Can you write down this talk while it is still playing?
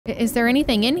Is there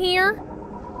anything in here?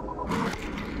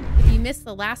 If you missed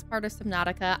the last part of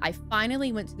Subnautica, I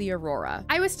finally went to the Aurora.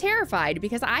 I was terrified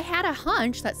because I had a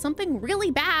hunch that something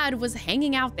really bad was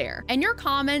hanging out there. And your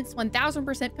comments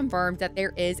 1000% confirmed that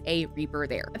there is a Reaper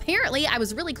there. Apparently, I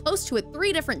was really close to it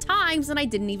 3 different times and I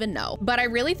didn't even know. But I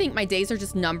really think my days are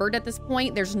just numbered at this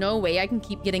point. There's no way I can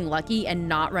keep getting lucky and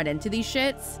not run into these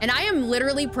shits. And I am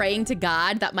literally praying to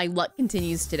God that my luck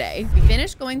continues today. We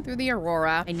finished going through the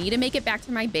Aurora. I need to make it back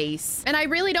to my base. And I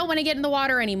really don't want to get in the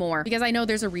water anymore because I know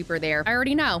there's a Reaper there. I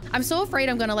already know. I'm so afraid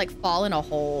I'm gonna like fall in a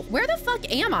hole. Where the fuck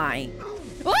am I?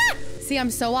 Ah! See,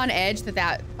 I'm so on edge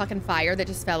that fucking fire that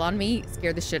just fell on me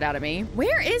scared the shit out of me.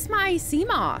 Where is my sea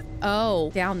moth?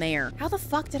 Oh, down there. How the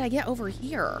fuck did I get over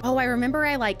here? Oh, I remember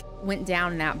I like went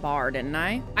down that bar, didn't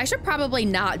I? I should probably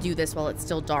not do this while it's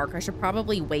still dark. I should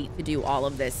probably wait to do all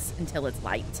of this until it's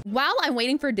light. While I'm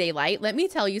waiting for daylight, let me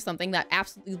tell you something that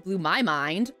absolutely blew my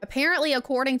mind. Apparently,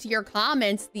 according to your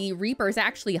comments, the Reapers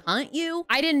actually hunt you.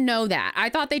 I didn't know that. I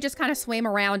thought they just kind of swam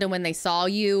around and when they saw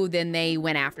you, then they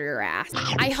went after your ass.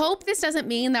 I hope this doesn't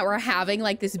mean that we're having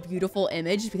like this beautiful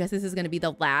image because this is gonna be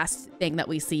the last thing that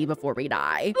we see before we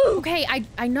die. Okay,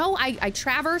 I know I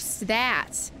traversed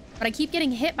that, but I keep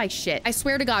getting hit by shit. I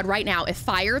swear to God right now, if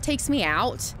fire takes me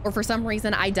out or for some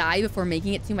reason I die before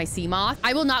making it to my sea moth,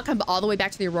 I will not come all the way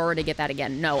back to the Aurora to get that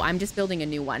again. No, I'm just building a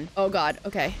new one. Oh God,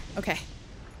 okay, okay.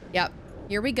 Yep.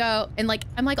 Here we go. And like,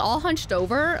 I'm like all hunched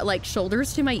over, like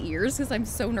shoulders to my ears because I'm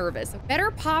so nervous. Better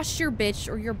posture,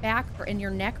 bitch, or your back and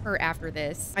your neck hurt after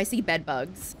this. I see bed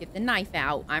bugs. Get the knife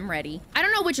out. I'm ready. I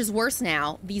don't know which is worse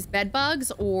now, these bed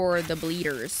bugs or the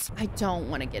bleeders. I don't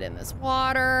want to get in this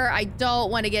water. I don't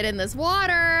want to get in this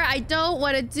water. I don't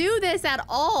want to do this at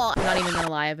all. I'm not even gonna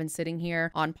lie. I've been sitting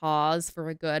here on pause for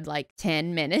a good like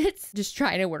 10 minutes, just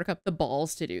trying to work up the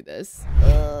balls to do this.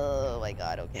 Oh my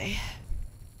God, okay.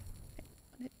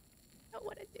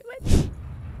 Want to do it.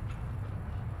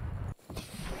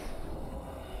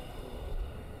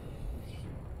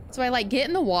 So I like get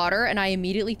in the water and I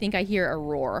immediately think I hear a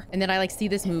roar. And then I like see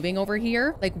this moving over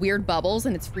here, like weird bubbles,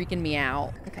 and it's freaking me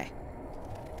out. Okay.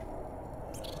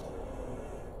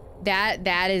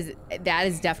 That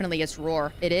is definitely its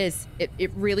roar. It is.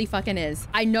 It really fucking is.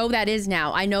 I know that is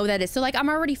now. I know that is. So like I'm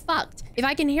already fucked. If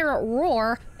I can hear it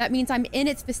roar, that means I'm in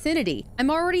its vicinity. I'm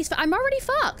already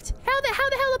fucked. How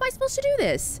the hell am I supposed to do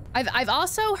this? I've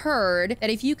also heard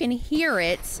that if you can hear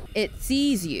it, it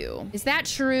sees you. Is that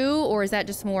true or is that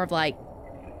just more of like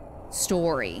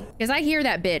story? Because I hear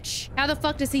that bitch. How the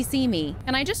fuck does he see me?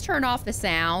 Can I just turn off the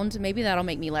sound? Maybe that'll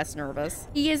make me less nervous.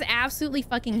 He is absolutely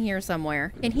fucking here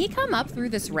somewhere. Can he come up through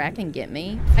this wreck and get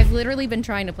me? I've literally been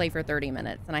trying to play for 30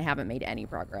 minutes and I haven't made any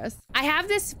progress. I have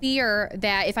this fear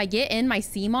that if I get in my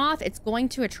sea moth, it's going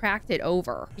to attract it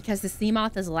over because the sea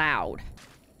moth is loud.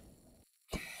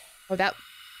 Oh, that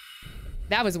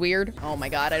was weird. Oh my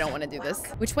God, I don't want to do this.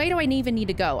 Which way do I even need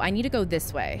to go? I need to go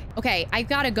this way. Okay, I've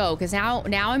got to go because now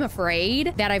I'm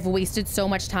afraid that I've wasted so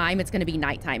much time. It's going to be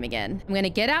nighttime again. I'm going to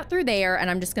get out through there and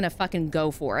I'm just going to fucking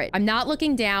go for it. I'm not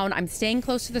looking down. I'm staying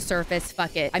close to the surface.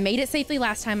 Fuck it. I made it safely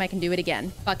last time. I can do it again.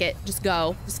 Fuck it. Just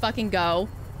go. Just fucking go.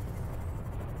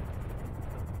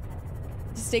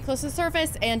 Just stay close to the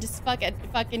surface and just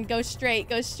fucking go straight.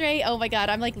 Go straight. Oh my God,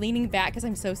 I'm like leaning back because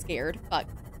I'm so scared. Fuck.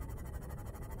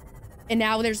 And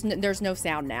now there's no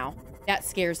sound now. That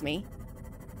scares me.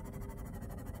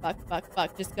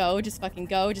 Fuck. Just go. Just fucking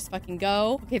go. Just fucking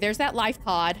go. Okay, there's that life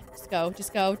pod. Just go.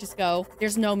 Just go. Just go.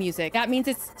 There's no music. That means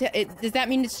does that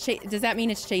mean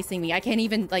it's chasing me? I can't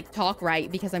even like talk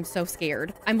right because I'm so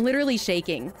scared. I'm literally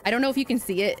shaking. I don't know if you can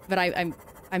see it, but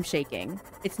I'm shaking.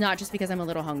 It's not just because I'm a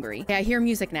little hungry. Okay, I hear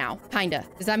music now. Kinda.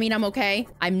 Does that mean I'm okay?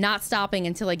 I'm not stopping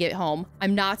until I get home.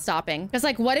 I'm not stopping. Because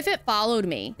like, what if it followed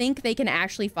me? Think they can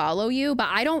actually follow you, but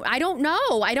I don't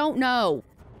know. I don't know.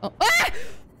 Oh, ah!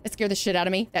 That scared the shit out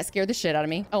of me. That scared the shit out of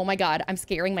me. Oh my God, I'm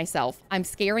scaring myself. I'm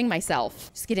scaring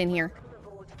myself. Just get in here.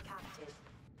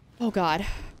 Oh God.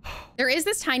 There is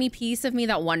this tiny piece of me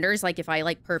that wonders like if I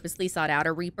like purposely sought out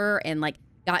a Reaper and like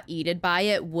got eaten by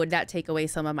it, would that take away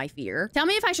some of my fear? Tell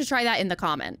me if I should try that in the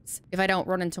comments, if I don't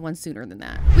run into one sooner than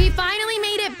that. We finally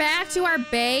made it back to our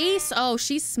base. Oh,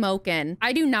 she's smoking.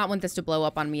 I do not want this to blow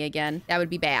up on me again. That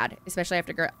would be bad, especially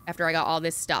after I got all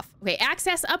this stuff. Okay,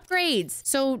 access upgrades.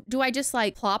 So do I just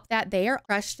like plop that there?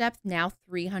 Crush depth now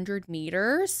 300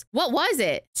 meters. What was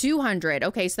it? 200.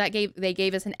 Okay, so that they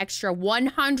gave us an extra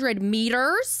 100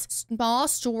 meters. Small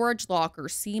storage locker,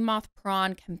 sea moth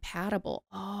prawn compatible.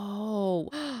 Oh,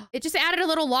 it just added a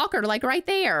little locker like right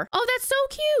there. Oh, that's so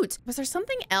cute. Was there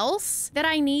something else that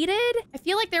I needed? I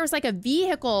feel like there was like a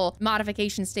vehicle survival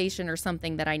modification station or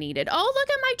something that I needed. Oh, look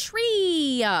at my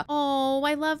tree. Oh,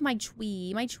 I love my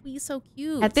tree. My tree is so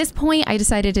cute. At this point, I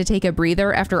decided to take a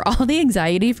breather after all the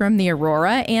anxiety from the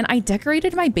Aurora, and I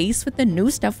decorated my base with the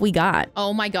new stuff we got.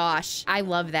 Oh my gosh, I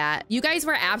love that. You guys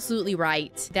were absolutely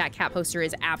right. That cat poster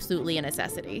is absolutely a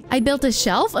necessity. I built a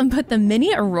shelf and put the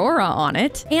mini Aurora on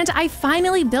it, and I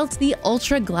finally built the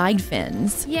ultra glide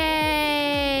fins.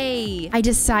 Yay! I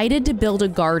decided to build a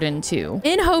garden too,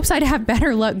 in hopes I'd have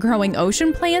better luck growing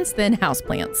ocean plants than house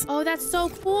plants. Oh, that's so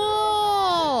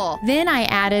cool. Then I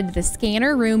added the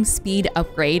scanner room speed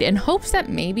upgrade in hopes that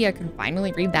maybe I could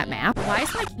finally read that map. Why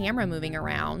is my camera moving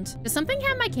around? Does something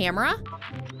have my camera?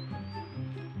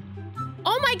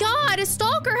 Oh my God, a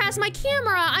stalker has my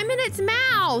camera. I'm in its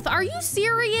mouth. Are you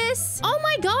serious? Oh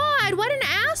my God, what an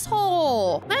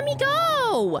asshole. Let me go.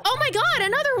 Oh my God,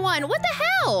 another one. What the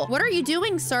hell? What are you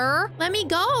doing, sir? Let me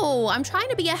go. I'm trying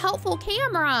to be a helpful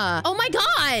camera. Oh my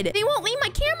God, they won't leave my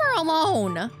camera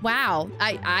alone. Wow,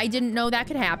 I didn't know that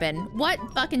could happen. What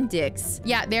fucking dicks.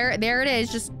 Yeah, there it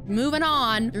is, just moving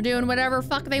on. They're doing whatever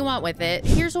fuck they want with it.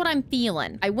 Here's what I'm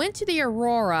feeling. I went to the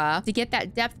Aurora to get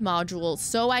that depth module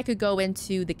so I could go into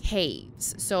the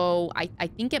caves. So I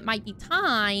think it might be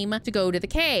time to go to the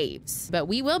caves, but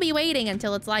we will be waiting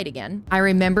until it's light again. I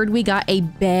remembered we got a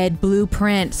bed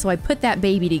blueprint, so I put that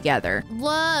baby together.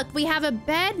 Look, we have a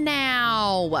bed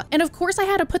now. And of course I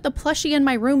had to put the plushie in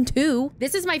my room too.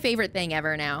 This is my favorite thing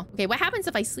ever now. Okay, what happens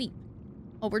if I sleep?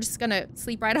 Oh, we're just gonna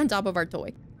sleep right on top of our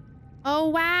toy. Oh,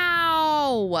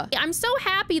 wow. I'm so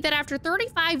happy that after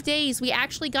 35 days, we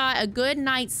actually got a good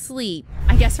night's sleep.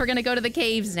 I guess we're gonna go to the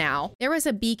caves now. There was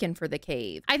a beacon for the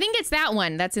cave. I think it's that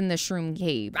one that's in the shroom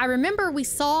cave. I remember we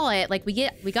saw it, like we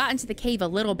got into the cave a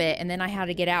little bit and then I had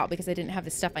to get out because I didn't have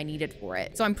the stuff I needed for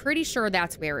it. So I'm pretty sure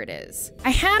that's where it is. I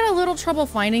had a little trouble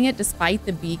finding it despite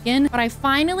the beacon, but I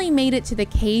finally made it to the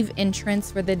cave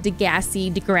entrance where the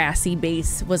Degrassi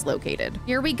base was located.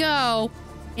 Here we go.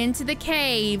 Into the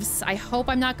caves. I hope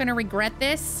I'm not gonna regret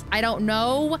this. I don't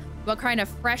know what kind of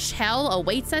fresh hell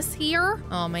awaits us here.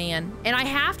 Oh man. And I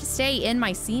have to stay in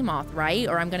my sea moth, right?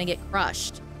 Or I'm gonna get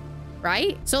crushed,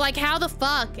 right? So like how the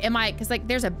fuck am I, cause like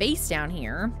there's a base down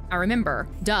here. I remember,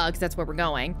 duh, cause that's where we're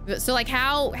going. So like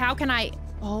how can I,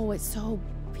 oh, it's so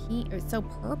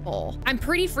purple. I'm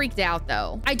pretty freaked out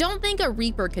though. I don't think a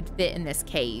Reaper could fit in this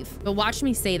cave, but watch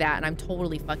me say that and I'm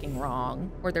totally fucking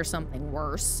wrong, or there's something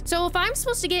worse. So if I'm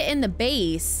supposed to get in the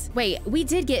base, wait, we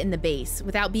did get in the base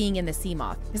without being in the sea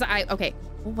moth. Cause okay,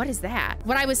 well, what is that?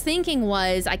 What I was thinking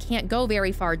was I can't go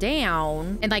very far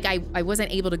down, and like I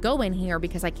wasn't able to go in here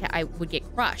because I would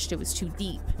get crushed. It was too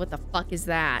deep. What the fuck is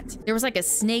that? There was like a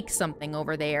snake something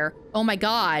over there. Oh my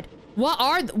God. What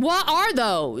are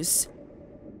those?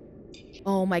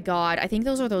 Oh my God, I think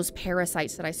those are those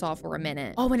parasites that I saw for a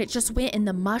minute. Oh, and it just went in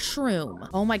the mushroom.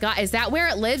 Oh my God, is that where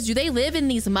it lives? Do they live in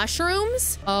these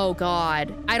mushrooms? Oh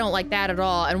God, I don't like that at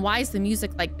all. And why is the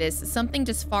music like this? Something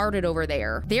just farted over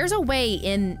there. There's a way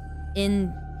in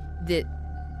the,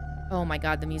 oh my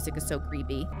God, the music is so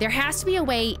creepy. There has to be a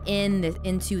way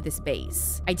into this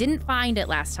base. I didn't find it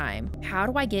last time. How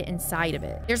do I get inside of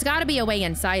it? There's gotta be a way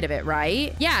inside of it,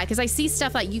 right? Yeah, because I see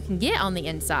stuff that you can get on the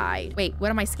inside. Wait,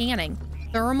 what am I scanning?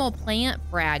 Thermal plant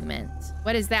fragment.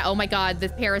 What is that? Oh my God, the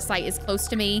parasite is close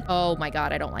to me. Oh my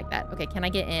God, I don't like that. Okay, can I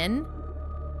get in?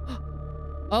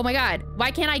 Oh my God,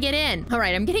 why can't I get in? All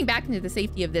right, I'm getting back into the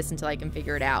safety of this until I can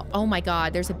figure it out. Oh my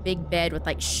God, there's a big bed with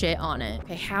like shit on it.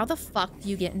 Okay, how the fuck do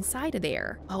you get inside of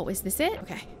there? Oh, is this it?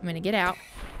 Okay, I'm gonna get out.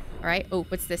 All right, oh,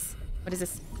 what's this? What is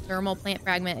this? Thermal plant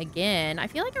fragment again. I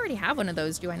feel like I already have one of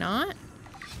those, do I not?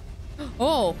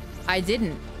 Oh, I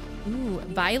didn't. Ooh,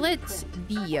 violet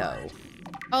bio.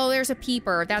 Oh, there's a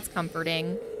peeper. That's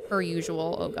comforting, per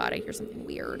usual. Oh God, I hear something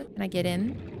weird. Can I get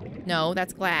in? No,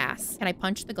 that's glass. Can I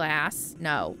punch the glass?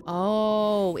 No.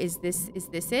 Oh, is this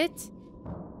it?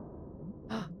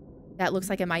 That looks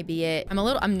like it might be it.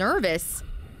 I'm nervous.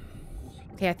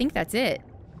 Okay, I think that's it.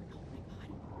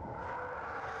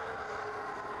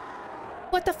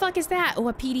 What the fuck is that? Oh,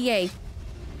 a PDA.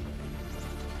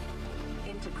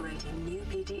 Integrating new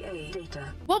PDA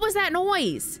data. What was that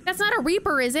noise? That's not a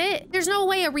Reaper, is it? There's no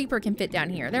way a Reaper can fit down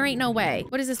here. There ain't no way.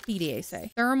 What does this PDA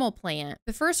say? Thermal plant.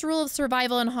 The first rule of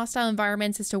survival in hostile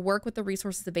environments is to work with the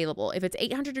resources available. If it's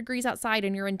 800 degrees outside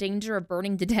and you're in danger of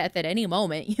burning to death at any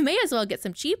moment, you may as well get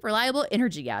some cheap, reliable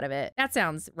energy out of it. That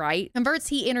sounds right. Converts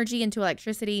heat energy into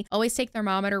electricity. Always take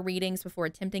thermometer readings before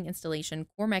attempting installation.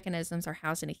 Core mechanisms are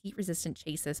housed in a heat-resistant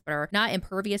chassis, but are not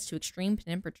impervious to extreme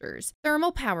temperatures.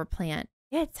 Thermal power plant.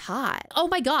 It's hot. Oh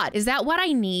my God. Is that what I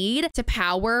need to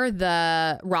power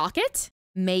the rocket?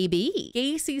 Maybe.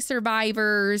 Gacy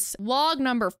survivors, log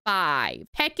number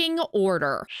 5, pecking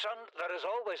order. Son, there is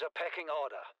always a pecking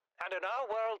order. And in our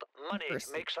world, money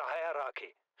makes a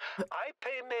hierarchy. I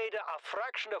pay Maida a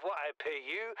fraction of what I pay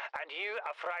you, and you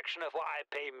a fraction of what I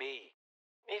pay me.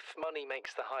 If money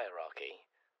makes the hierarchy,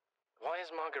 why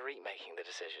is Marguerite making the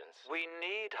decisions? We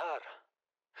need her.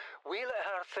 We let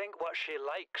her think what she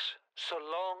likes, so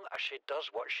long as she does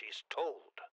what she's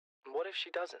told. What if she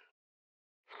doesn't?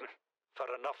 For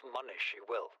enough money, she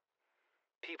will.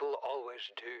 People always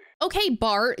do. Okay,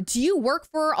 Bart, do you work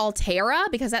for Altera?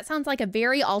 Because that sounds like a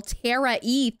very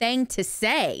Altera-y thing to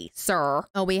say, sir.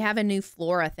 Oh, we have a new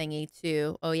flora thingy,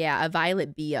 too. Oh, yeah, a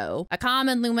violet bio. A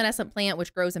common luminescent plant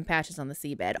which grows in patches on the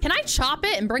seabed. Can I chop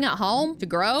it and bring it home to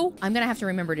grow? I'm gonna have to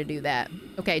remember to do that.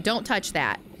 Okay, don't touch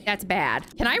that. That's bad.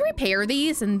 Can I repair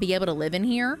these and be able to live in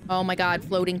here? Oh my God,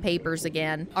 floating papers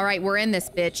again. All right, we're in this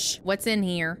bitch. What's in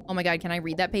here? Oh my God, can I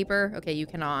read that paper? Okay, you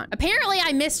cannot. Apparently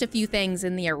I missed a few things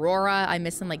in the Aurora. I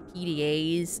missed some like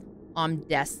PDAs on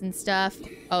desks and stuff.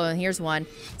 Oh, and here's one.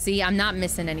 See, I'm not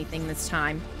missing anything this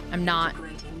time. I'm not.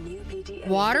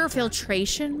 Water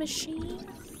filtration machine?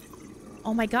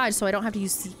 Oh my God, so I don't have to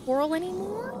use sea coral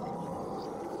anymore?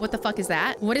 What the fuck is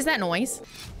that? What is that noise?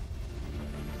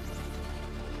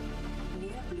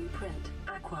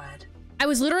 I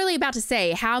was literally about to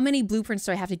say, how many blueprints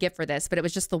do I have to get for this? But it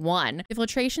was just the one. The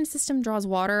filtration system draws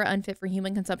water unfit for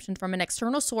human consumption from an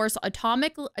external source,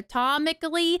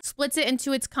 atomically splits it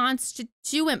into its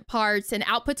constituent parts, and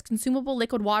outputs consumable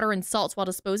liquid water and salts while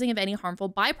disposing of any harmful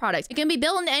byproducts. It can be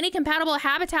built into any compatible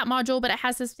habitat module, but it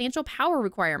has substantial power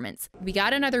requirements. We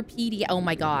got another PD. Oh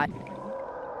my God.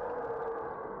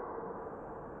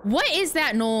 What is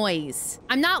that noise?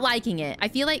 I'm not liking it. I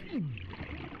feel like...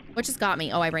 What just got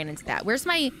me? Oh, I ran into that. Where's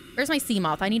my sea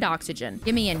moth? I need oxygen.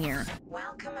 Get me in here.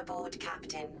 Welcome aboard,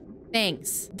 Captain.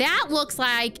 Thanks. That looks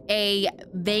like a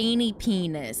veiny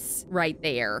penis right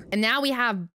there. And now we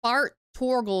have Bart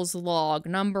Torgal's log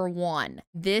number 1.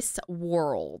 This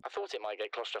world. I thought it might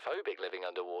get claustrophobic living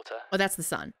underwater. Oh, that's the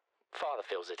sun. Father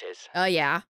feels it is. Oh,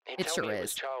 yeah. He'd It tell sure me it is.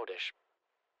 was childish.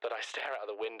 But I stare out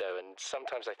of the window and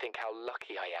sometimes I think how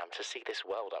lucky I am to see this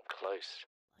world up close.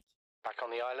 Back on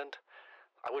the island,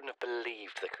 I wouldn't have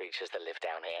believed the creatures that live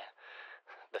down here.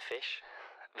 The fish,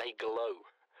 they glow.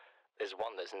 There's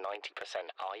one that's 90%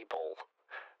 eyeball.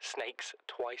 Snakes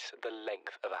twice the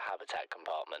length of a habitat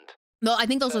compartment. No, I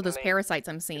think those are those Certainly, parasites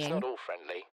I'm It's seeing. not all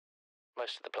friendly.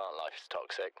 Most of the plant life is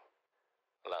toxic.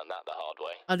 I learned that the hard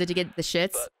way. Oh, did you get the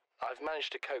shits? But I've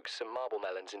managed to coax some marble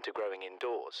melons into growing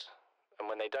indoors. And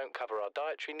when they don't cover our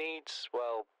dietary needs,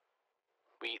 well,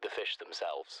 we eat the fish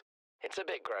themselves. It's a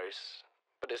bit gross,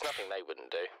 but there's nothing they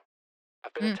wouldn't do.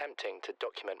 I've been attempting to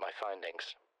document my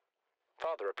findings.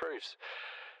 Father approves.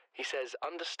 He says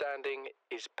understanding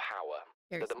is power.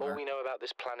 Very That the more smart. we know about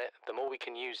this planet, the more we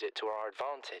can use it to our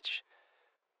advantage.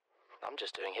 I'm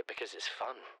just doing it because it's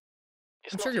fun.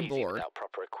 It's I'm not sure you're easy bored. without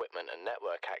proper equipment and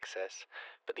network access,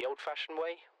 but the old-fashioned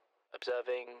way,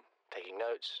 observing, taking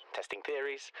notes, testing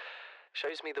theories,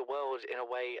 shows me the world in a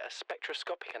way a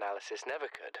spectroscopic analysis never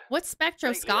could. What's Lately, I've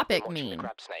been spectroscopic watching mean? the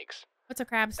crab snakes. What's a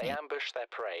crab They snake? ambush their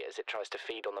prey as it tries to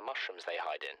feed on the mushrooms they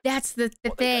hide in. That's the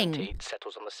What they don't thing. eat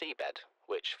settles on the seabed,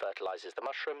 which fertilizes the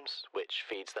mushrooms, which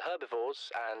feeds the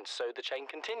herbivores, and so the chain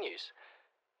continues.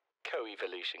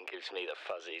 Co-evolution gives me the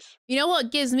fuzzies. You know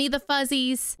what gives me the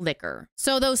fuzzies? Liquor.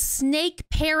 So those snake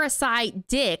parasite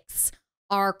dicks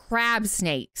are crab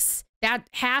snakes. That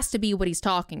has to be what he's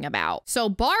talking about. So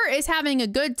Bart is having a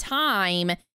good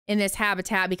time in this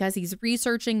habitat because he's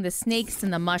researching the snakes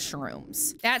and the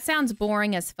mushrooms. That sounds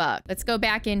boring as fuck. Let's go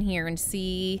back in here and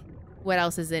see what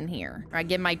else is in here. I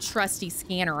get my trusty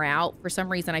scanner out. For some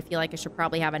reason, I feel like I should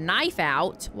probably have a knife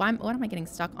out. What am I getting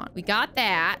stuck on? We got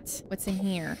that. What's in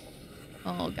here?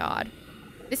 Oh God.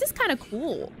 This is kind of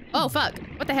cool. Oh fuck,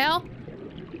 what the hell?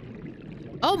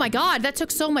 Oh my God, that took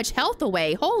so much health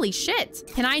away. Holy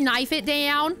shit. Can I knife it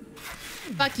down?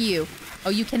 Fuck you.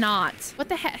 Oh, you cannot. What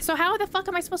the heck? So how the fuck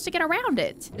am I supposed to get around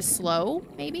it? Just slow,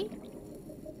 maybe?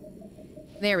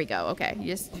 There we go. Okay, you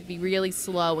just be really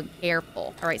slow and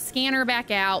careful. All right, scanner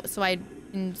back out so I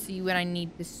can see what I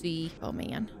need to see. Oh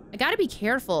man. I gotta be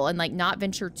careful and like not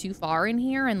venture too far in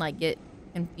here and like get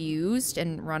confused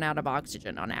and run out of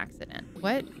oxygen on accident.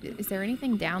 What? Is there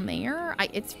anything down there?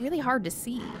 It's really hard to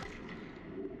see.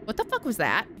 What the fuck was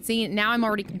that? See, now I'm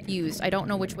already confused. I don't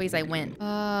know which ways I went.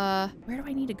 Where do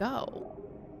I need to go?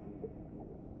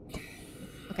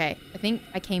 Okay, I think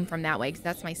I came from that way because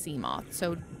that's my sea moth.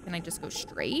 So can I just go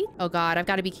straight? Oh God, I've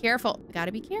got to be careful. I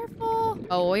gotta be careful.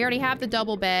 Oh, we already have the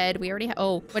double bed. We already have,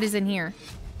 oh, what is in here?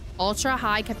 Ultra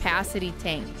high capacity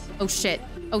tank. Oh shit,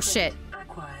 oh shit.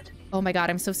 Oh my God,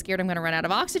 I'm so scared I'm gonna run out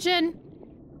of oxygen.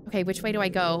 Okay, which way do I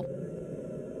go?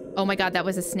 Oh my God, that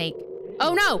was a snake.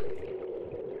 Oh no!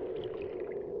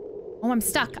 Oh, I'm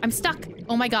stuck. I'm stuck.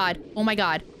 Oh my God. Oh my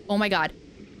God. Oh my God.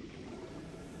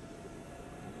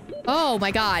 Oh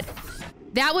my God.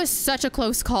 That was such a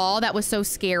close call. That was so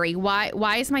scary.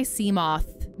 Why is my sea moth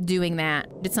doing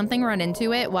that? Did something run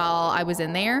into it while I was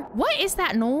in there? What is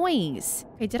that noise?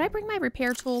 Okay, did I bring my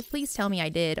repair tool? Please tell me I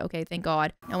did. Okay, thank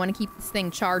God. I want to keep this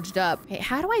thing charged up. Okay,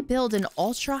 how do I build an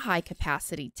ultra high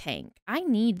capacity tank? I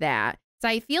need that. So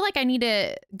I feel like I need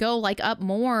to go like up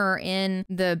more in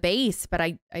the base, but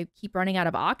I keep running out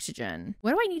of oxygen.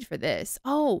 What do I need for this?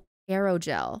 Oh,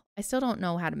 aerogel. I still don't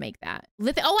know how to make that. Oh,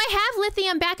 I have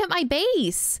lithium back at my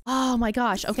base. Oh my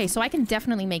gosh. Okay, so I can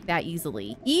definitely make that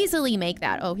easily. Easily make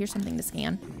that. Oh, here's something to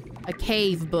scan. A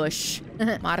cave bush.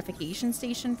 Modification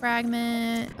station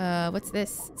fragment. What's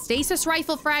this? Stasis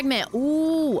rifle fragment.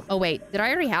 Ooh. Oh wait, did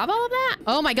I already have all of that?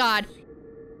 Oh my God.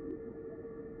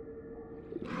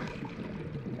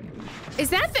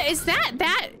 Isn't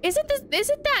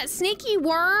that snaky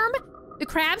worm? The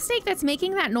crab snake that's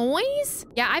making that noise?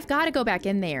 Yeah, I've got to go back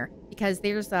in there because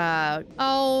there's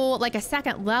like a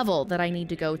second level that I need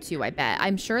to go to, I bet.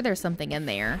 I'm sure there's something in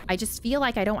there. I just feel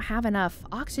like I don't have enough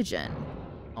oxygen.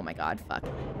 Oh my God, fuck.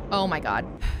 Oh my God.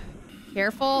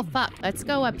 Careful, fuck. Let's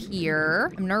go up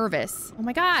here. I'm nervous. Oh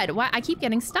my God, why? I keep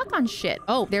getting stuck on shit.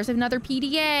 Oh, there's another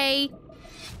PDA.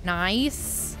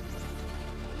 Nice.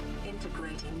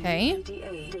 Okay.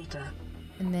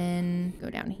 And then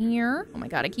go down here. Oh my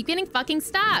God, I keep getting fucking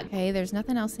stuck. Okay, there's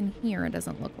nothing else in here, it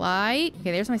doesn't look like.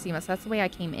 Okay, there's my CMOS. That's the way I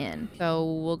came in.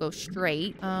 So we'll go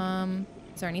straight. Is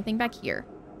there anything back here?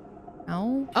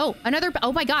 No. Oh, another.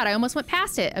 Oh my God, I almost went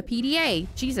past it. A PDA.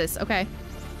 Jesus, okay.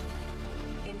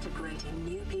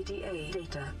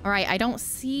 All right, I don't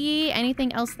see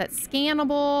anything else that's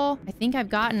scannable. I think I've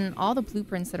gotten all the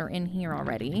blueprints that are in here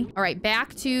already. All right,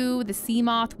 back to the sea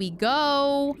moth we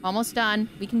go. Almost done.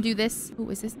 We can do this. Oh,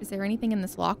 is there anything in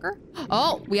this locker?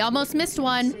 Oh, we almost missed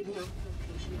one.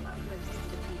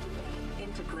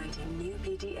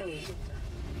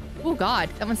 Oh God,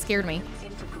 that one scared me.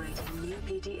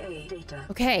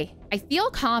 Okay, I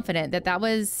feel confident that that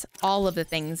was all of the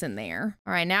things in there.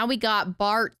 All right, now we got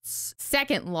Bart's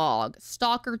second log,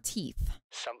 stalker teeth.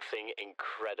 Something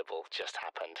incredible just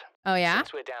happened. Oh yeah?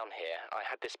 Since we're down here, I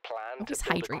had this plan to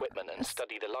build equipment and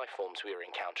study the life forms we were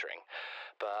encountering,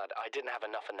 but I didn't have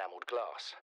enough enameled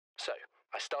glass. So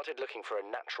I started looking for a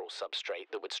natural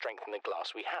substrate that would strengthen the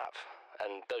glass we have,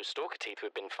 and those stalker teeth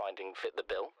we've been finding fit the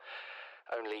bill.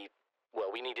 Only,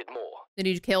 well, we needed more. Did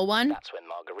you kill one? That's when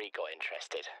Marguerite got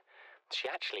interested. She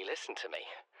actually listened to me,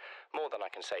 more than I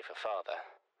can say for father.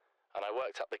 And I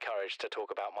worked up the courage to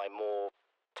talk about my more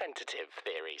tentative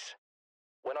theories.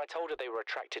 When I told her they were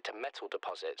attracted to metal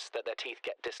deposits, that their teeth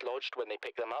get dislodged when they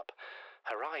pick them up,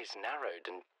 her eyes narrowed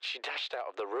and she dashed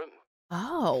out of the room.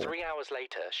 Oh. 3 hours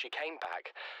later, she came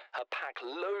back, her pack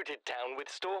loaded down with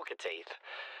stalker teeth.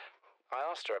 I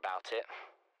asked her about it.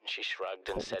 She shrugged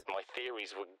and said my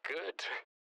theories were good.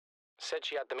 Said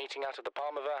she had the meeting out of the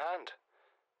palm of her hand.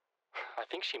 I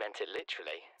think she meant it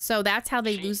literally. So that's how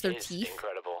they lose their teeth?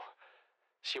 Incredible.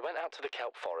 She went out to the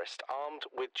kelp forest armed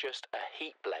with just a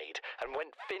heat blade and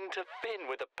went fin to fin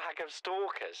with a pack of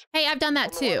stalkers. Hey, I've done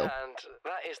that too. And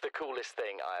that is the coolest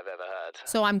thing I have ever heard.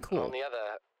 So I'm cool. On the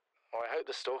other, I hope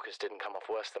the stalkers didn't come off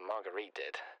worse than Marguerite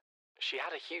did. She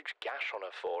had a huge gash on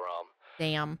her forearm.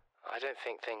 Damn. I don't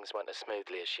think things went as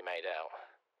smoothly as she made out.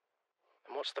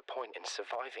 And what's the point in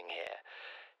surviving here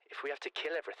if we have to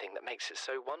kill everything that makes it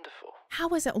so wonderful? How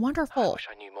is it wonderful? I wish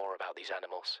I knew more about these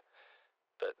animals,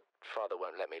 but Father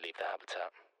won't let me leave the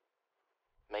habitat.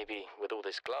 Maybe with all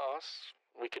this glass,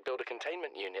 we could build a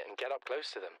containment unit and get up close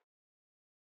to them.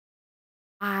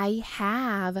 I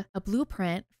have a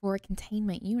blueprint for a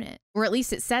containment unit, or at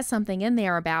least it says something in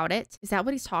there about it. Is that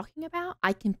what he's talking about?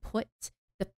 I can put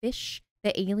the fish,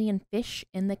 the alien fish,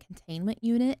 in the containment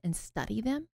unit and study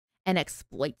them and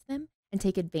exploit them and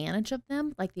take advantage of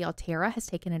them like the Altera has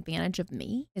taken advantage of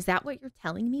me? Is that what you're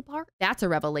telling me, Bart? That's a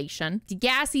revelation.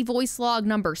 Gassy voice log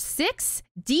number 6,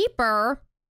 deeper.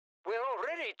 We're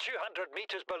already 200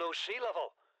 meters below sea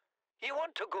level. You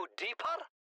want to go deeper?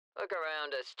 Look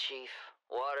around us, Chief.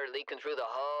 Water leaking through the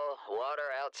hull,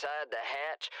 water outside the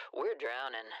hatch. We're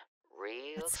drowning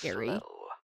real That's scary.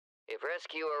 slow. If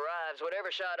rescue arrives,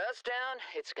 whatever shot us down,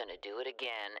 it's gonna do it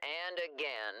again and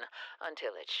again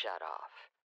until it's shut off.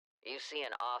 You see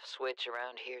an off switch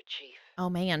around here, Chief? Oh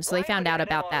man, so they found out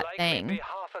about that thing. Be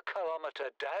half a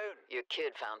kilometer down. Your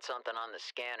kid found something on the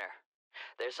scanner.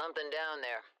 There's something down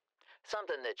there.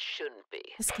 Something that shouldn't be.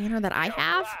 The scanner that I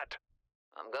have? Lad,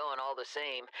 I'm going all the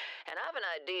same, and I've an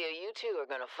idea you two are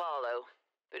gonna follow.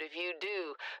 But if you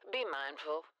do, be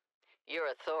mindful. Your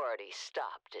authority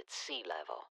stopped at sea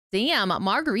level. Damn,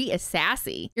 Marguerite is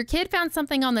sassy. Your kid found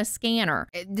something on the scanner.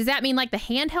 Does that mean like the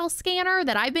handheld scanner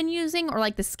that I've been using or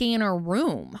like the scanner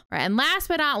room? Right, and last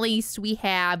but not least, we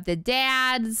have the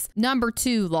dad's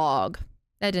 #2 log.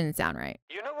 That didn't sound right.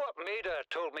 You know what Maida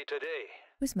told me today?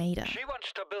 Who's Maida? She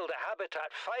wants to build a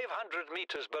habitat 500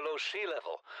 meters below sea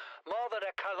level, more than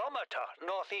a kilometer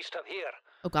northeast of here.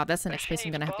 Oh God, that's the next place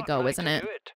I'm gonna have to go, isn't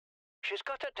it? She's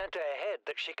got it into her head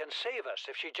that she can save us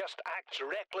if she just acts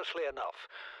recklessly enough.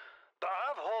 But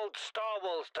I've hauled Star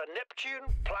Wars to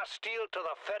Neptune, Plasteel to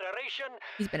the Federation.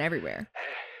 He's been everywhere.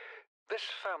 This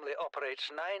family operates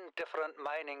 9 different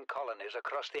mining colonies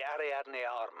across the Ariadne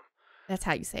Arm. That's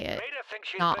how you say it. Maida thinks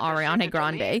she's Not been Ariana decided to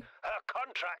Grande. leave. Her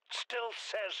contract still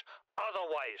says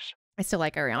otherwise. I still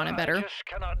like Ariana better. I just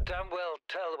cannot damn well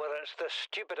tell whether it's the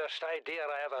stupidest idea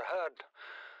I ever heard,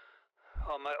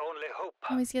 or my only hope.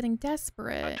 Oh, he's getting I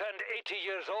desperate. turned 80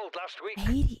 years old last week.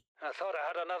 80. I thought I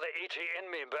had another 80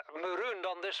 in me, but marooned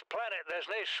on this planet, there's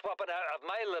no swapping out of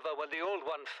my liver when the old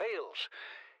one fails.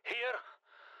 Here,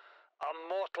 I'm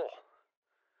mortal.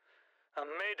 And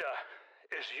Maida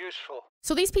is useful.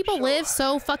 So these people live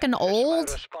so fucking old?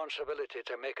 It's my responsibility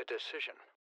to make a decision.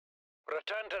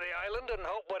 Return to the island and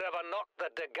hope whatever knocked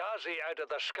the Degazi out of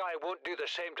the sky won't do the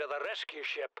same to the rescue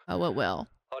ship. Oh, it will.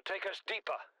 Or take us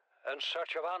deeper in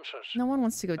search of answers. No one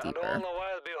wants to go And all deeper. the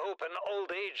while be hoping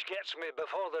old age gets me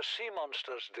before the sea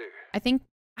monsters do. I think,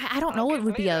 I don't know, it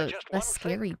would be a Just one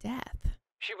scary thing. death.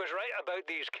 She was right about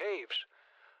these caves.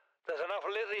 There's enough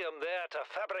lithium there to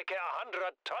fabricate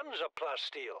 100 tons of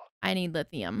plasteel. I need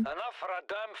lithium. Enough for a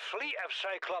damn fleet of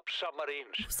Cyclops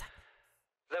submarines.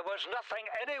 There was nothing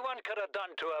anyone could have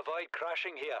done to avoid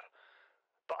crashing here.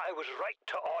 But I was right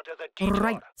to order the detour.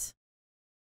 Right.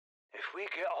 If we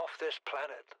get off this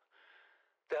planet,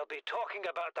 they'll be talking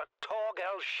about the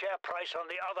Torgal share price on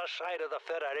the other side of the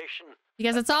Federation.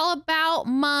 Because it's all about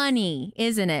money,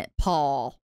 isn't it,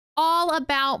 Paul? All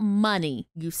about money,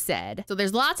 you said. So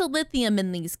there's lots of lithium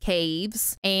in these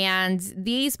caves, and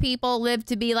these people live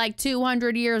to be like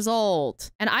 200 years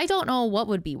old. And I don't know what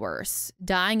would be worse,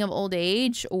 dying of old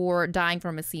age or dying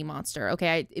from a sea monster. Okay,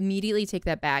 I immediately take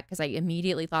that back because I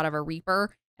immediately thought of a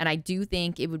Reaper. And I do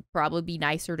think it would probably be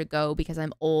nicer to go because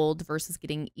I'm old versus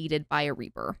getting eaten by a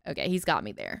Reaper. Okay, he's got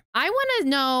me there. I want to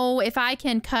know if I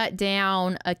can cut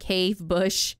down a cave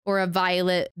bush or a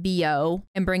violet BO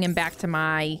and bring him back to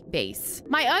my base.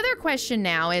 My other question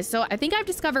now is, so I think I've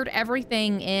discovered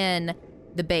everything in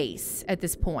the base at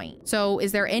this point. So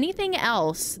is there anything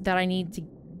else that I need to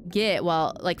get,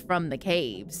 well, like from the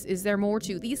caves? Is there more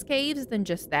to these caves than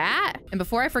just that? And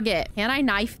before I forget, can I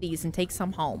knife these and take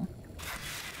some home?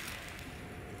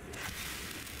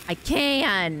 I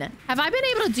can. Have I been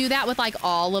able to do that with like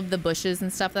all of the bushes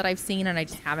and stuff that I've seen and I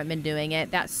just haven't been doing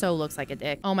it? That so looks like a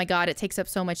dick. Oh my God, it takes up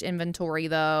so much inventory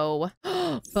though.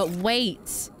 But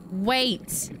wait.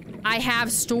 I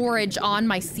have storage on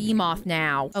my sea moth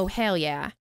now. Oh, hell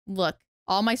yeah. Look,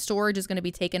 all my storage is going to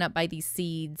be taken up by these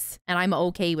seeds and I'm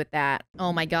okay with that.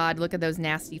 Oh my God, look at those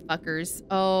nasty fuckers.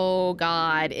 Oh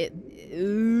God.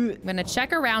 I'm going to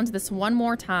check around this one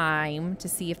more time to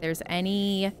see if there's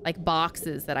any like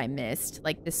boxes that I missed,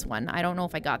 like this one. I don't know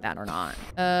if I got that or not.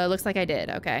 Looks like I did.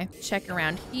 Okay. Check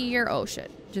around here. Oh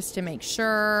shit. Just to make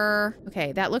sure.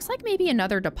 Okay, that looks like maybe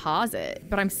another deposit,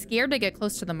 but I'm scared to get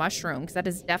close to the mushroom because that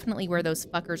is definitely where those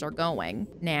fuckers are going.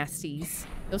 Nasties.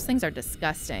 Those things are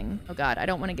disgusting. Oh God, I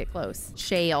don't want to get close.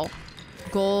 Shale.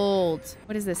 Gold.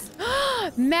 What is this?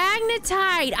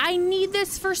 Magnetite. I need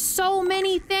this for so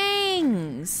many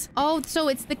things. Oh, so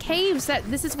it's the caves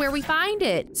this is where we find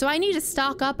it. So I need to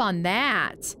stock up on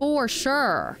that for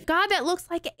sure. God, that looks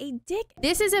like a dick.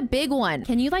 This is a big one.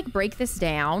 Can you like break this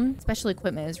down? Special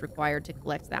equipment is required to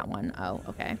collect that one. Oh,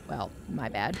 okay. Well, my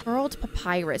bad. Curled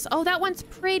papyrus. Oh, that one's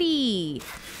pretty.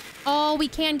 Oh, we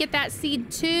can get that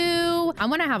seed too. I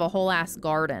want to have a whole ass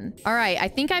garden. All right, I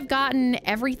think I've gotten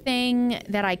everything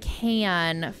that I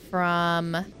can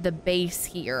from the base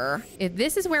here. If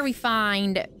this is where we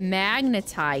find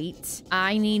magnetite,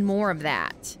 I need more of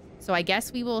that. So I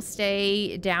guess we will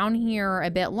stay down here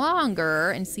a bit longer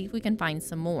and see if we can find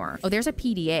some more. Oh, there's a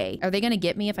PDA. Are they gonna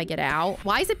get me if I get out?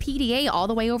 Why is a PDA all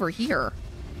the way over here?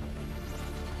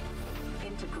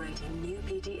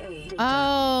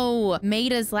 Oh,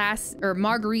 Marguerite's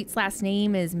last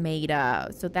name is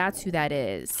Maida. So that's who that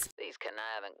is. These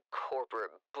conniving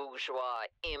corporate bourgeois,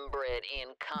 inbred,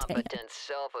 incompetent,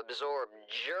 self-absorbed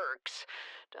jerks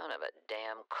don't have a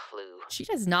damn clue. She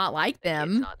does not like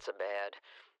them. It's not so bad.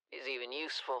 He's even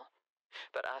useful.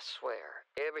 But I swear,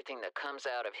 everything that comes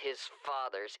out of his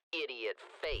father's idiot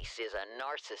face is a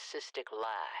narcissistic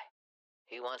lie.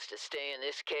 He wants to stay in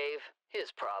this cave?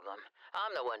 His problem.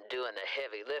 I'm the one doing the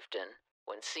heavy lifting.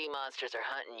 When sea monsters are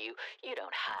hunting you, you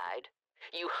don't hide.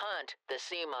 You hunt the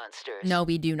sea monsters. No,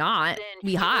 we do not. Then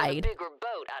We you hide. build a bigger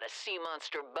boat out of sea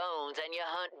monster bones and you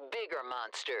hunt bigger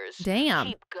monsters. Damn.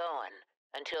 Keep going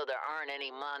until there aren't any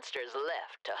monsters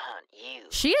left to hunt you.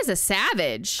 She is a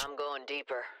savage. I'm going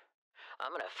deeper.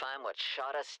 I'm gonna find what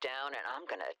shot us down and I'm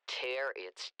gonna tear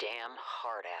its damn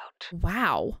heart out.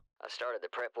 Wow. I started the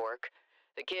prep work.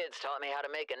 The kids taught me how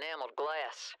to make enameled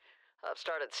glass. I've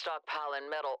started stockpiling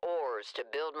metal ores to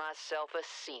build myself a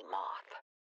sea moth.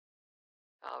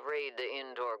 I'll raid the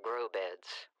indoor grow beds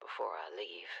before I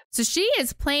leave. So she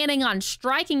is planning on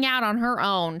striking out on her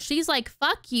own. She's like,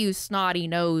 fuck you,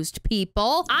 snotty-nosed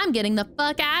people. I'm getting the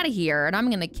fuck out of here, and I'm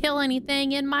gonna kill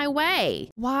anything in my way.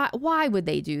 Why would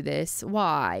they do this?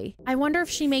 Why? I wonder if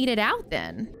she made it out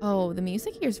then. Oh, the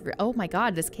music here is, oh my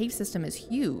God, this cave system is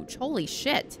huge. Holy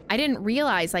shit. I didn't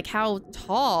realize like how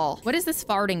tall. What is this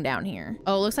farting down here?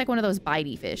 Oh, it looks like one of those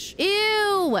bitey fish.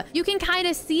 Ew, you can kind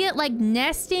of see it like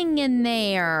nesting in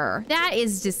there. That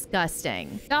is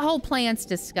disgusting. That whole plant's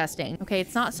disgusting. Okay,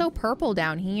 it's not so purple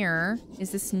down here.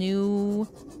 Is this new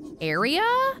area?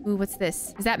 Ooh, what's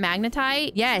this? Is that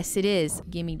magnetite? Yes, it is.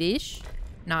 Gimme dish.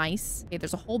 Nice. Okay,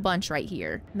 there's a whole bunch right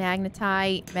here.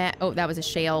 Magnetite. Oh, that was a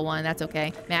shale one. That's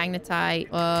okay.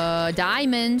 Magnetite.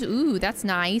 Diamond. Ooh, that's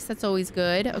nice. That's always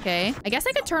good. Okay. I guess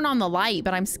I could turn on the light,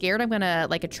 but I'm scared I'm gonna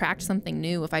like attract something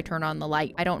new if I turn on the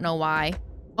light. I don't know why.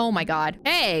 Oh my God.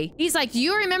 Hey, he's like, do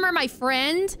you remember my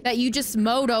friend that you just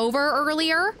mowed over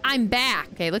earlier? I'm back.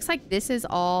 Okay, looks like this is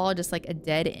all just like a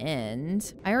dead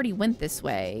end. I already went this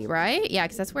way, right? Yeah,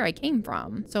 because that's where I came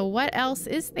from. So what else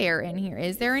is there in here?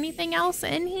 Is there anything else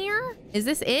in here? Is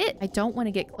this it? I don't want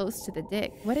to get close to the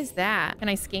dick. What is that? Can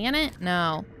I scan it?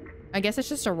 No. I guess it's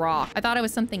just a rock. I thought it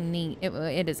was something neat.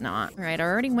 It is not. All right, I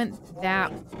already went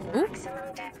that. Ooh.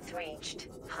 Maximum depth reached.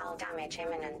 Hull damage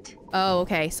imminent. Oh,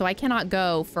 okay. So I cannot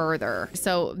go further.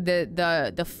 So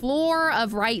the floor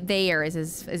of right there is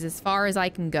as far as I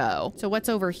can go. So what's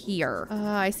over here?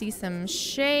 I see some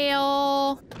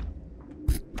shale.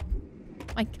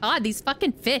 My God, these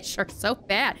fucking fish are so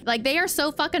bad. Like, they are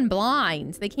so fucking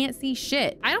blind. They can't see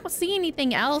shit. I don't see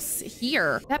anything else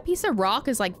here. That piece of rock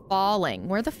is like falling.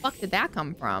 Where the fuck did that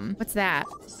come from? What's that?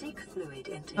 Fluid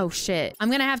intake. Oh shit. I'm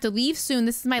gonna have to leave soon.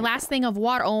 This is my last thing of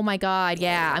water. Oh my God.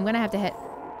 Yeah, I'm gonna have to head.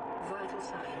 Vital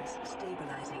signs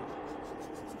stabilizing.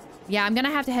 Yeah, I'm gonna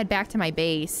have to head back to my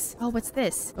base. Oh, what's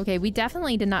this? Okay, we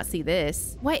definitely did not see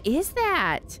this. What is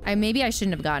that? Maybe I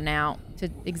shouldn't have gotten out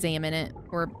to examine it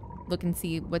or look and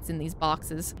see what's in these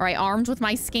boxes. All right, armed with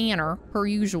my scanner, per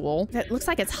usual. That looks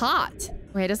like it's hot.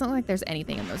 Wait, it doesn't look like there's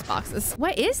anything in those boxes.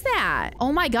 What is that?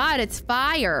 Oh my God, it's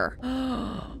fire.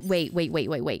 Wait.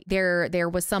 There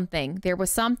was something. There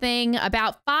was something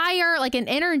about fire, like an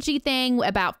energy thing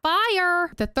about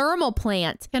fire. The thermal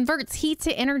plant converts heat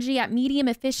to energy at medium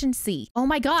efficiency. Oh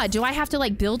my God, do I have to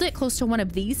like build it close to one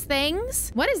of these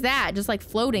things? What is that? Just like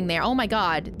floating there. Oh my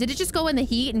God. Did it just go in the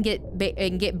heat and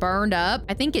get burned up?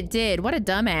 I think it did. What a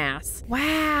dumbass.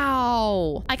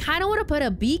 Wow. I kind of want to put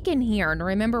a beacon here and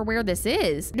remember where this is.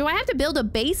 Do I have to build a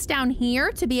base down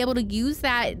here to be able to use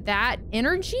that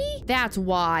energy? That's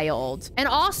wild. And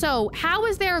also, how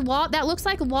is there that looks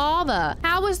like lava?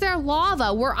 How is there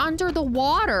lava? We're under the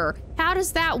water. How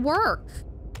does that work?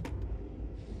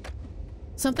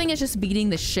 Something is just beating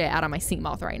the shit out of my sea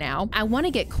moth right now. I want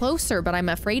to get closer, but I'm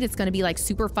afraid it's gonna be like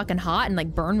super fucking hot and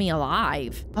like burn me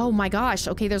alive. Oh my gosh.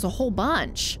 Okay, there's a whole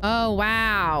bunch. Oh,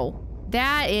 wow.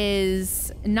 That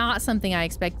is not something I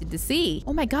expected to see.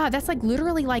 Oh my God, that's like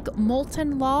literally like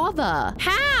molten lava.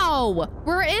 How?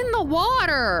 We're in the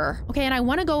water. Okay, and I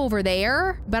want to go over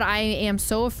there, but I am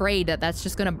so afraid that that's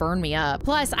just gonna burn me up.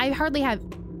 Plus, I hardly have...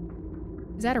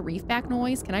 Is that a reef back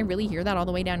noise? Can I really hear that all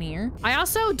the way down here? I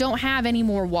also don't have any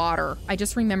more water. I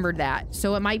just remembered that.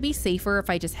 So it might be safer if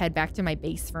I just head back to my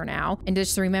base for now. And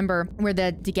just remember where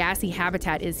the Degassi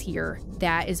habitat is here.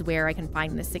 That is where I can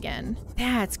find this again.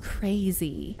 That's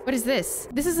crazy. What is this?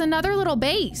 This is another little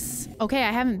base. Okay,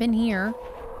 I haven't been here.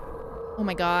 Oh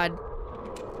my God.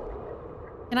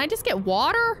 Can I just get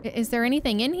water? Is there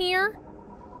anything in here?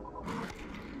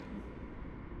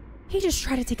 He just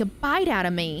tried to take a bite out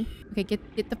of me. Okay,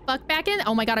 get the fuck back in.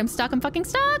 Oh my God, I'm stuck. I'm fucking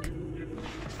stuck.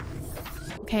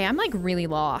 Okay, I'm like really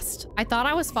lost. I thought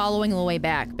I was following the way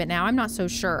back, but now I'm not so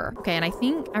sure. Okay, and I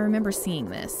think I remember seeing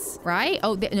this, right?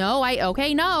 Oh, no,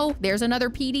 okay, no. There's another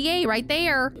PDA right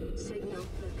there. Signal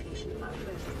location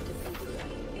uplift to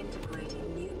PDA.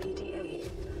 Integrating new PDA.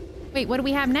 Wait, what do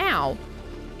we have now?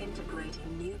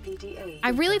 Integrating new PDA. I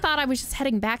really thought I was just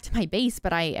heading back to my base,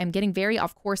 but I am getting very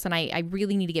off course, and I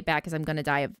really need to get back because I'm going to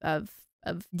die of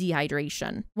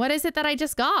dehydration. What is it that I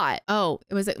just got? Oh,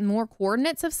 was it more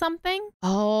coordinates of something?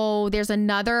 Oh, there's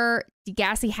another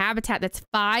gassy habitat that's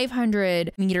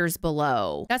 500 meters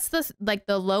below. That's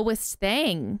the lowest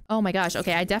thing. Oh my gosh.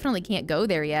 Okay, I definitely can't go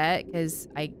there yet because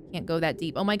I can't go that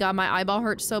deep. Oh my God, my eyeball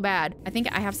hurts so bad. I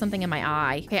think I have something in my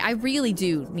eye. Okay, I really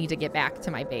do need to get back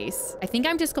to my base. I think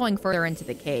I'm just going further into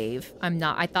the cave. I'm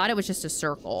not. I thought it was just a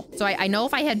circle. So I know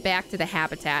if I head back to the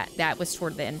habitat, that was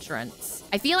toward the entrance.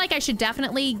 I feel like I should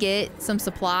definitely get some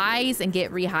supplies and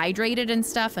get rehydrated and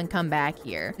stuff and come back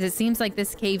here. It seems like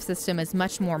this cave system is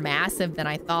much more massive than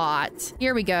I thought.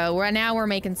 Here we go. Now we're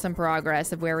making some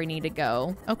progress of where we need to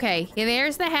go. Okay,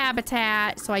 there's the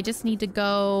habitat. So I just need to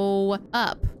go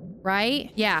up, right?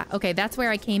 Yeah, okay, that's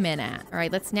where I came in at. All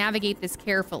right, let's navigate this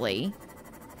carefully.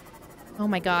 Oh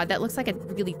my God, that looks like a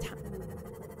really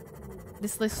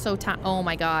this looks so tiny. Oh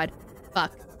my God,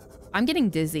 fuck. I'm getting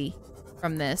dizzy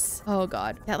from this. Oh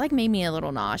God, that like made me a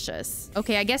little nauseous.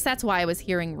 Okay, I guess that's why I was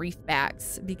hearing reef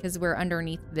backs, because we're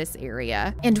underneath this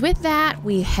area. And with that,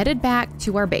 we headed back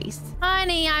to our base.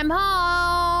 Honey, I'm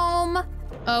home.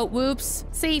 Oh, whoops,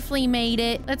 safely made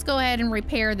it. Let's go ahead and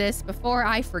repair this before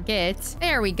I forget.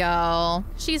 There we go.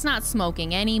 She's not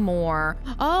smoking anymore.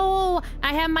 Oh,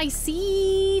 I have my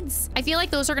seeds. I feel like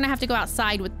those are gonna have to go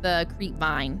outside with the creep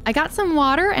vine. I got some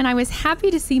water and I was happy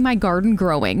to see my garden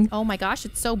growing. Oh my gosh,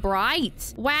 it's so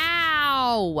bright.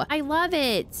 Wow, I love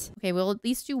it. Okay, we'll at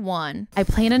least do one. I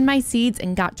planted my seeds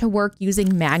and got to work using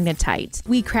magnetite.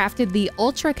 We crafted the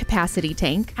ultra capacity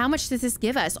tank. How much does this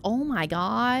give us? Oh my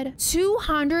God,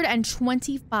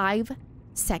 225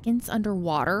 seconds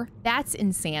underwater. That's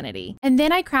insanity. And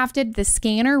then I crafted the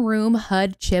scanner room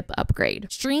HUD chip upgrade.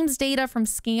 Streams data from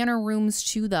scanner rooms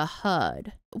to the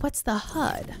HUD. What's the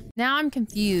HUD? Now I'm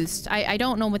confused. I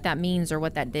don't know what that means or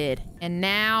what that did. And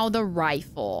now the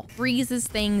rifle freezes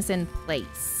things in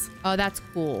place. Oh, that's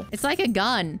cool. It's like a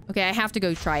gun. Okay, I have to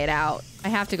go try it out. I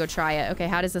have to go try it. Okay,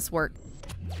 how does this work?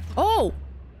 Oh!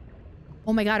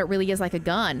 Oh my God, it really is like a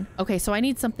gun. Okay, so I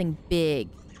need something big.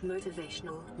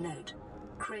 Motivational note.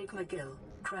 Craig McGill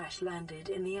crash landed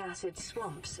in the acid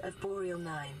swamps of Boreal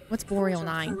 9. What's Boreal Fought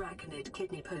 9? off arachnid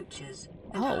kidney poachers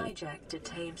and Oh. hijacked a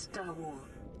tame Star War.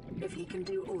 If he can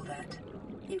do all that,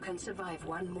 you can survive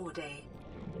one more day.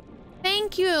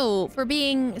 Thank you for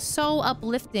being so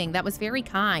uplifting. That was very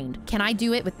kind. Can I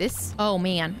do it with this? Oh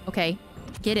man, okay.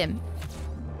 Get him.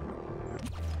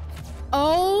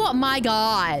 Oh my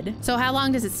God. So how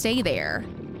long does it stay there?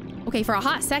 Okay, for a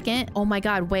hot second. Oh my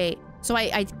God, wait. So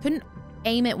I couldn't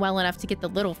aim it well enough to get the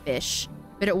little fish,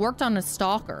 but it worked on a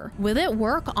stalker. Will it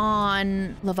work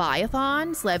on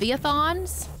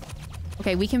leviathans?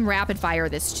 Okay, we can rapid fire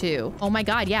this too. Oh my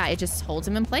God, yeah, it just holds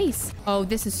him in place. Oh,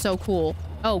 this is so cool.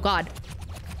 Oh God.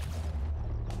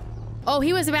 Oh,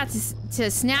 he was about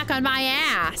to snack on my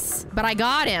ass, but I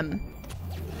got him.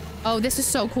 Oh, this is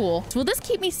so cool. Will this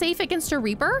keep me safe against a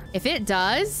Reaper? If it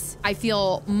does, I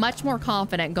feel much more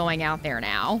confident going out there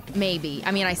now. Maybe.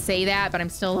 I mean, I say that, but I'm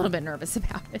still a little bit nervous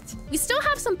about it. We still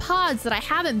have some pods that I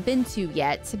haven't been to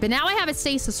yet, but now I have a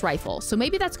stasis rifle. So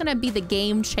maybe that's gonna be the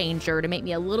game changer to make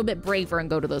me a little bit braver and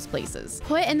go to those places.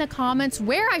 Put in the comments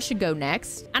where I should go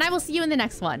next, and I will see you in the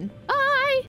next one. Bye.